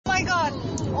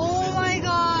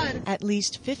At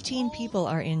least 15 people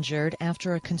are injured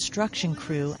after a construction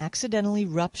crew accidentally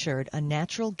ruptured a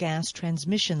natural gas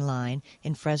transmission line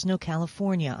in Fresno,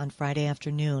 California on Friday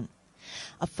afternoon.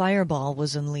 A fireball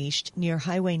was unleashed near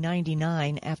Highway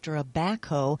 99 after a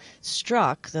backhoe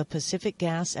struck the Pacific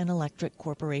Gas and Electric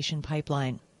Corporation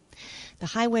pipeline.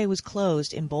 The highway was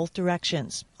closed in both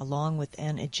directions, along with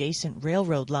an adjacent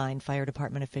railroad line, fire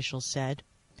department officials said.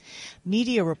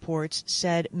 Media reports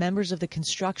said members of the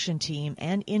construction team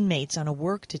and inmates on a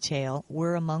work detail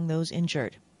were among those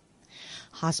injured.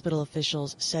 Hospital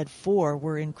officials said 4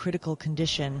 were in critical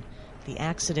condition. The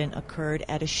accident occurred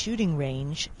at a shooting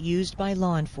range used by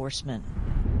law enforcement.